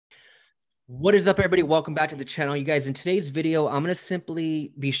What is up, everybody? Welcome back to the channel. You guys, in today's video, I'm going to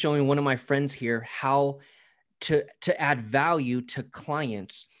simply be showing one of my friends here how to add value to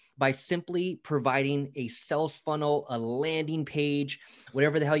clients by simply providing a sales funnel, a landing page,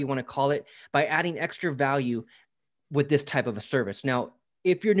 whatever the hell you want to call it, by adding extra value with this type of a service. Now,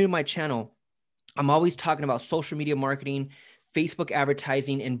 if you're new to my channel, I'm always talking about social media marketing, Facebook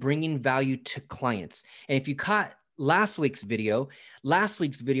advertising, and bringing value to clients. And if you caught last week's video,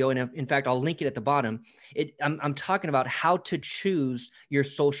 and in fact, I'll link it at the bottom. I'm talking about how to choose your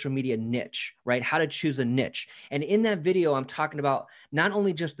social media niche, right? How to choose a niche. And in that video, I'm talking about not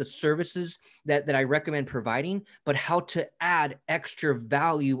only just the services that I recommend providing, but how to add extra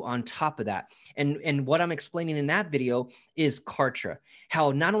value on top of that. And what I'm explaining in that video is Kartra.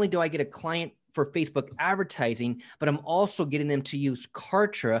 How not only do I get a client for Facebook advertising, but I'm also getting them to use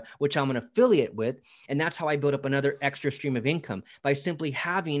Kartra, which I'm an affiliate with. And that's how I build up another extra stream of income by simply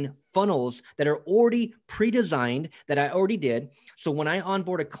having funnels that are already pre-designed that I already did. So when I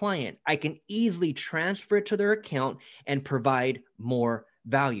onboard a client, I can easily transfer it to their account and provide more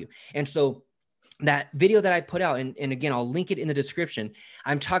value. And so that video that I put out, and again, I'll link it in the description.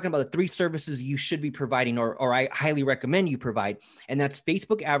 I'm talking about the 3 services you should be providing, or I highly recommend you provide. And that's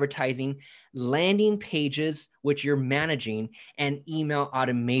Facebook advertising, landing pages, which you're managing, and email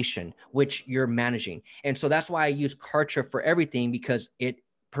automation, which you're managing. And so that's why I use Kartra for everything, because it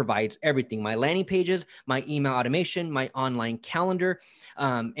provides everything: my landing pages, my email automation, my online calendar,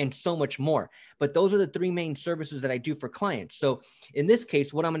 and so much more. But those are the 3 main services that I do for clients. So in this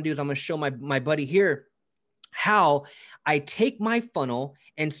case, what I'm going to do is I'm going to show my buddy here how I take my funnel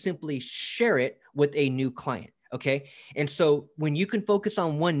and simply share it with a new client. Okay. And so when you can focus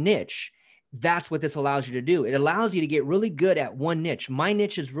on one niche, that's what this allows you to do. It allows you to get really good at one niche. My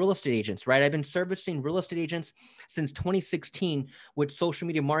niche is real estate agents, right? I've been servicing real estate agents since 2016 with social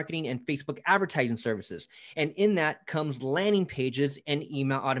media marketing and Facebook advertising services. And in that comes landing pages and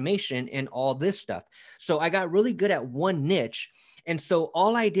email automation and all this stuff. So I got really good at one niche. And so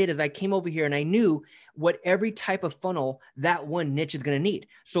all I did is I came over here and I knew what every type of funnel that one niche is going to need.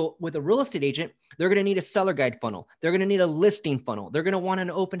 So with a real estate agent, they're going to need a seller guide funnel. They're going to need a listing funnel. They're going to want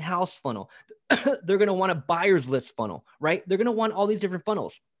an open house funnel. They're going to want a buyer's list funnel, right? They're going to want all these different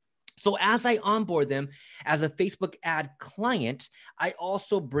funnels. So as I onboard them as a Facebook ad client, I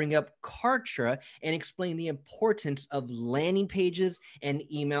also bring up Kartra and explain the importance of landing pages and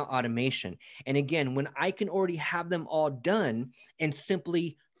email automation. And again, when I can already have them all done and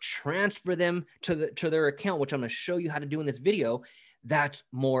simply transfer them to their account, which I'm going to show you how to do in this video, that's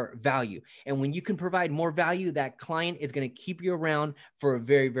more value. And when you can provide more value, that client is going to keep you around for a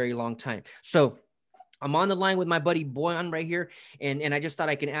very, very long time. So I'm on the line with my buddy Boyan right here, and I just thought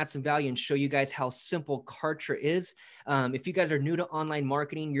I can add some value and show you guys how simple Kartra is. If you guys are new to online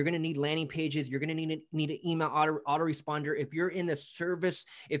marketing, you're going to need landing pages. You're going to need an email autoresponder. If you're in the service,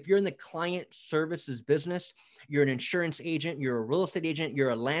 if you're in the client services business, you're an insurance agent, you're a real estate agent,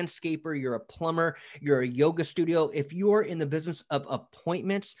 you're a landscaper, you're a plumber, you're a yoga studio. If you are in the business of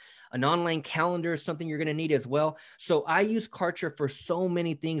appointments, an online calendar is something you're going to need as well. So I use Kartra for so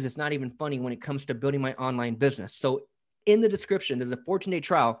many things. It's not even funny when it comes to building my online business. So in the description, there's a 14-day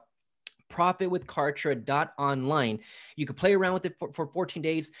trial, profitwithkartra.online. You can play around with it for 14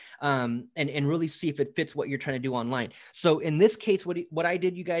 days and really see if it fits what you're trying to do online. So in this case, what I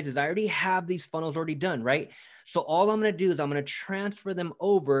did, you guys, is I already have these funnels already done, right? So all I'm going to do is I'm going to transfer them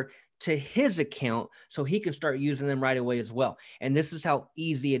over to his account so he can start using them right away as well. And this is how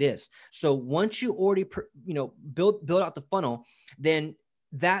easy it is. So once you already, build out the funnel, then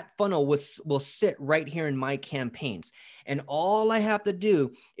that funnel will sit right here in my campaigns. And all I have to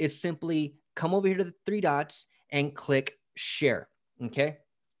do is simply come over here to the 3 dots and click share. Okay.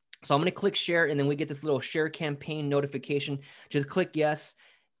 So I'm going to click share, and then we get this little share campaign notification. Just click yes,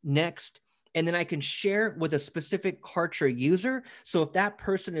 next. And then I can share with a specific Kartra user. So if that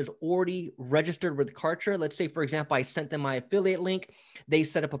person is already registered with Kartra, let's say, for example, I sent them my affiliate link. They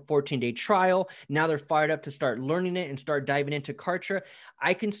set up a 14-day trial. Now they're fired up to start learning it and start diving into Kartra.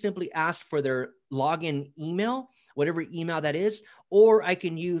 I can simply ask for their login email, whatever email that is, or I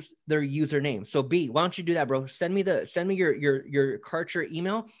can use their username. So B, why don't you do that, bro? Send me your Kartra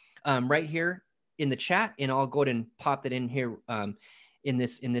email right here in the chat, and I'll go ahead and pop that in here. In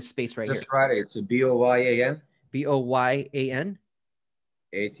this space right here. That's right. It's a BOYAN. BOYAN.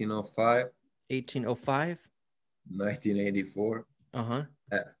 1805. 1805. 1984. At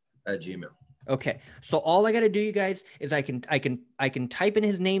Gmail. Okay. So all I got to do, you guys, is I can type in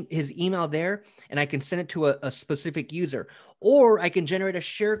his name, his email there, and I can send it to a specific user, or I can generate a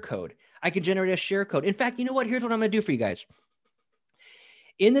share code. In fact, you know what? Here's what I'm going to do for you guys.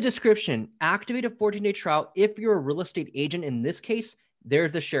 In the description, activate a 14-day trial. If you're a real estate agent, in this case,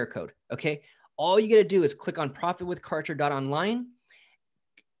 there's the share code. Okay. All you got to do is click on profitwithkarcher.online,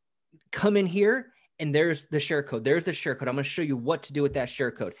 come in here, and there's the share code. There's the share code. I'm going to show you what to do with that share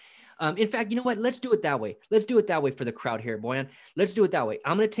code. In fact, you know what? Let's do it that way. Let's do it that way for the crowd here, Boyan. Let's do it that way.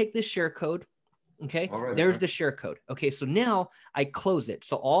 I'm going to take this share code. Okay. All right, there's the share code. Okay. So now I close it.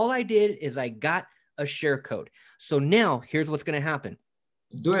 So all I did is I got a share code. So now here's what's going to happen.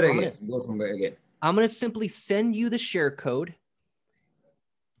 Do it again. Go from there again. I'm going to simply send you the share code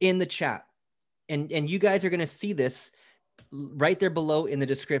in the chat. And you guys are going to see this right there below in the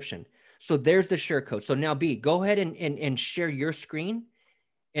description. So there's the share code. So now B, go ahead and share your screen,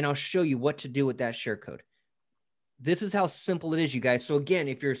 and I'll show you what to do with that share code. This is how simple it is, you guys. So again,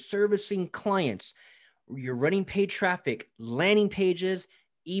 if you're servicing clients, you're running paid traffic, landing pages,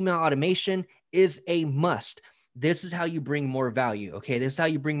 email automation is a must. This is how you bring more value. Okay. This is how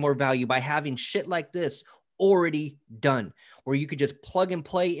you bring more value, by having shit like this already done, where you could just plug and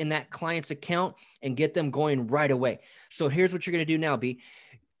play in that client's account and get them going right away. So here's what you're going to do now, B.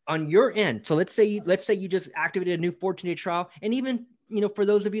 On your end. So let's say you just activated a new 14-day trial, and even, you know, for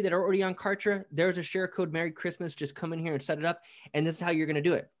those of you that are already on Kartra, there's a share code, Merry Christmas. Just come in here and set it up. And this is how you're going to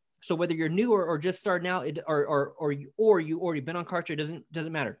do it. So whether you're new or just starting out, or you already been on Kartra,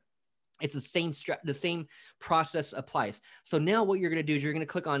 doesn't matter. It's the same process applies. So now what you're going to do is you're going to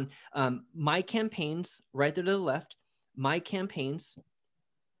click on My Campaigns right there to the left, My Campaigns.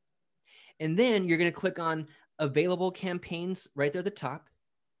 And then you're going to click on Available Campaigns right there at the top.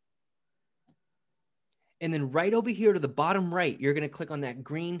 And then right over here to the bottom right, you're going to click on that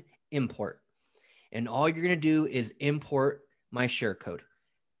green Import. And all you're going to do is import my share code.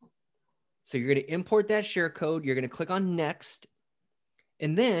 So you're going to import that share code. You're going to click on Next.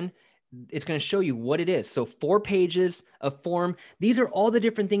 And then it's going to show you what it is. So 4 pages, a form. These are all the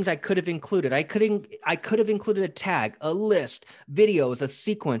different things I could have included. I could have included a tag, a list, videos, a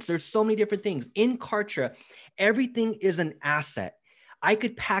sequence. There's so many different things. In Kartra, everything is an asset. I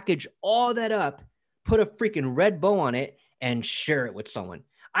could package all that up, put a freaking red bow on it, and share it with someone.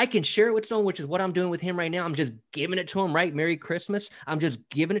 I can share it with someone, which is what I'm doing with him right now. I'm just giving it to him, right? Merry Christmas. I'm just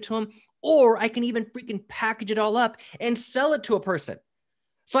giving it to him. Or I can even freaking package it all up and sell it to a person.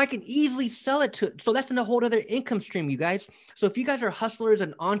 So I can easily sell it to, so that's a whole other income stream, you guys. So if you guys are hustlers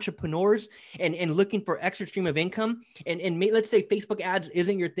and entrepreneurs and looking for extra stream of income, and let's say Facebook ads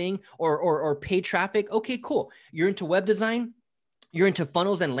isn't your thing, or paid traffic. Okay, cool. You're into web design. You're into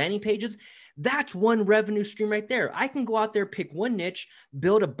funnels and landing pages. That's one revenue stream right there. I can go out there, pick one niche,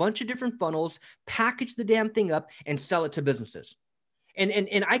 build a bunch of different funnels, package the damn thing up, and sell it to businesses.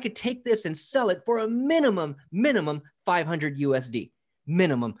 And I could take this and sell it for a minimum 500 USD.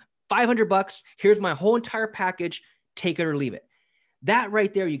 Minimum $500. Here's my whole entire package. Take it or leave it. That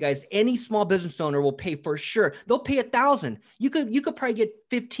right there, you guys, any small business owner will pay for sure. They'll pay $1,000. You could probably get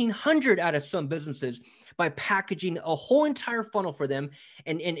 1,500 out of some businesses by packaging a whole entire funnel for them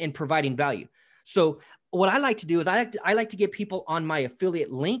and providing value. So what I like to do is I like to get people on my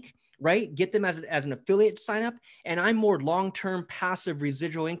affiliate link, right? Get them as an affiliate sign up. And I'm more long-term passive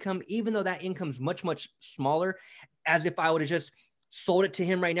residual income, even though that income's much, much smaller, as if I would have just sold it to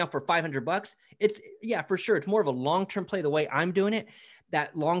him right now for $500. Yeah, for sure. It's more of a long-term play the way I'm doing it,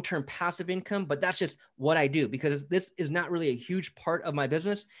 that long-term passive income, but that's just what I do because this is not really a huge part of my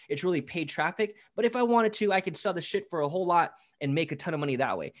business. It's really paid traffic. But if I wanted to, I could sell the shit for a whole lot and make a ton of money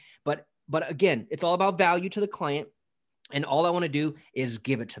that way. But again, it's all about value to the client. And all I want to do is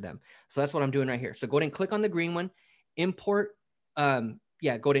give it to them. So that's what I'm doing right here. So go ahead and click on the green one, import. Go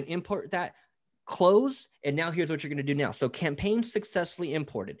ahead and import that. Close. And now here's what you're going to do now. So campaign successfully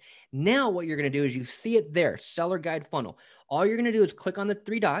imported. Now what you're going to do is you see it there, seller guide funnel. All you're going to do is click on the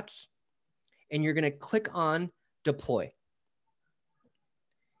 3 dots and you're going to click on deploy.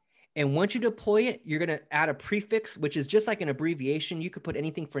 And once you deploy it, you're going to add a prefix, which is just like an abbreviation. You could put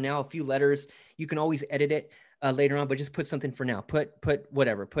anything for now, a few letters. You can always edit it later on, but just put something for now. Put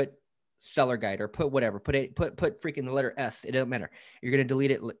whatever, put seller guide or put whatever, put freaking the letter S. It doesn't matter. You're going to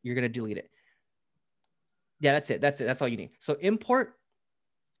delete it. You're going to delete it. Yeah, that's it. That's all you need. So import.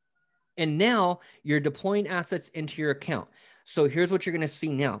 And now you're deploying assets into your account. So here's what you're going to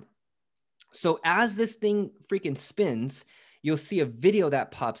see now. So as this thing freaking spins, you'll see a video that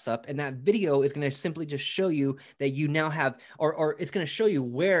pops up, and that video is going to simply just show you that you now have, or it's going to show you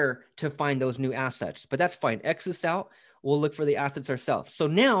where to find those new assets, but that's fine. X this out. We'll look for the assets ourselves. So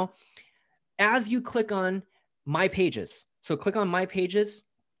now as you click on my pages, so click on my pages,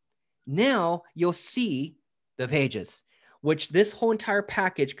 now you'll see the pages, which this whole entire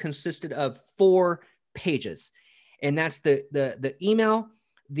package consisted of 4 pages. And that's the email,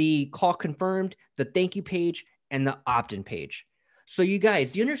 the call confirmed, the thank you page, and the opt-in page. So you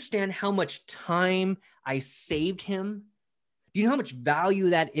guys, do you understand how much time I saved him? Do you know how much value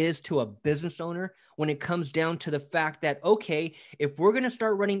that is to a business owner when it comes down to the fact that, okay, if we're going to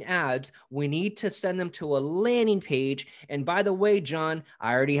start running ads, we need to send them to a landing page. And by the way, John,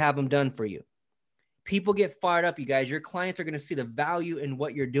 I already have them done for you. People get fired up, you guys. Your clients are going to see the value in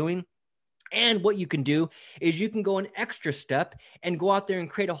what you're doing. And what you can do is you can go an extra step and go out there and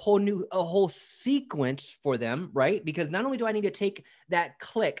create a whole sequence for them, right? Because not only do I need to take that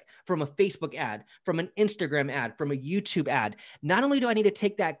click from a Facebook ad, from an Instagram ad, from a YouTube ad, not only do I need to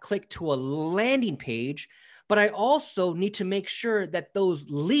take that click to a landing page, but I also need to make sure that those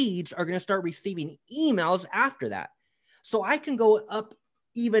leads are going to start receiving emails after that. So I can go up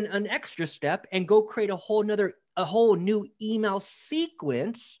even an extra step and go create a whole new email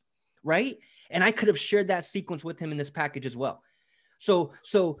sequence, right? And I could have shared that sequence with him in this package as well. So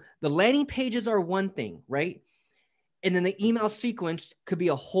the landing pages are one thing, right? And then the email sequence could be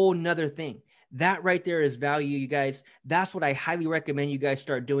a whole nother thing. That right there is value, you guys. That's what I highly recommend you guys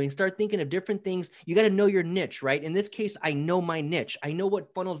start doing. Start thinking of different things. You got to know your niche, right? In this case, I know my niche. I know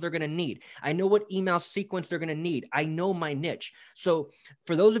what funnels they're going to need. I know what email sequence they're going to need. I know my niche. So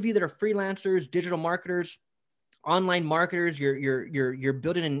for those of you that are freelancers, digital marketers, online marketers, you're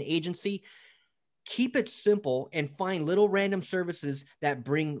building an agency, keep it simple and find little random services that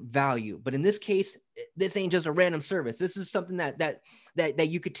bring value. But in this case, this ain't just a random service. This is something that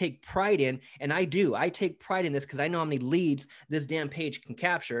you could take pride in. And I take pride in this because I know how many leads this damn page can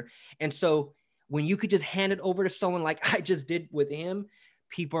capture. And so when you could just hand it over to someone like I just did with him,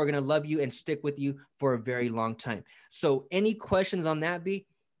 people are going to love you and stick with you for a very long time. So any questions on that, B?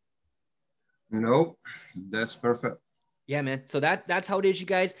 Nope, that's perfect. Yeah, man. So that's how it is, you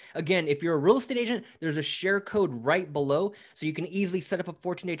guys. Again, if you're a real estate agent, there's a share code right below. So you can easily set up a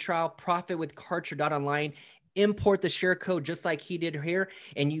 14-day trial, profit with Karcher.online, import the share code just like he did here,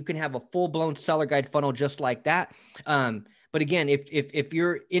 and you can have a full-blown seller guide funnel just like that. But again, if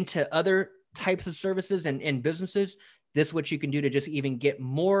you're into other types of services and businesses, this is what you can do to just even get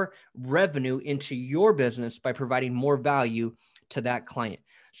more revenue into your business by providing more value to that client.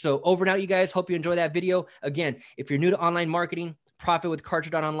 So over and out, you guys. Hope you enjoy that video. Again, if you're new to online marketing, profit with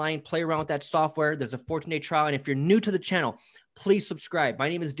Karcher.online, play around with that software. There's a 14-day trial. And if you're new to the channel, please subscribe. My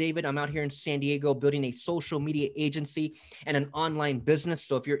name is David. I'm out here in San Diego building a social media agency and an online business.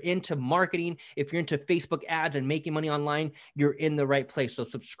 So if you're into marketing, if you're into Facebook ads and making money online, you're in the right place. So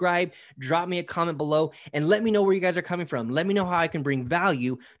subscribe, drop me a comment below, and let me know where you guys are coming from. Let me know how I can bring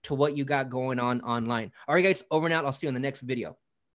value to what you got going on online. All right, guys, over and out. I'll see you on the next video.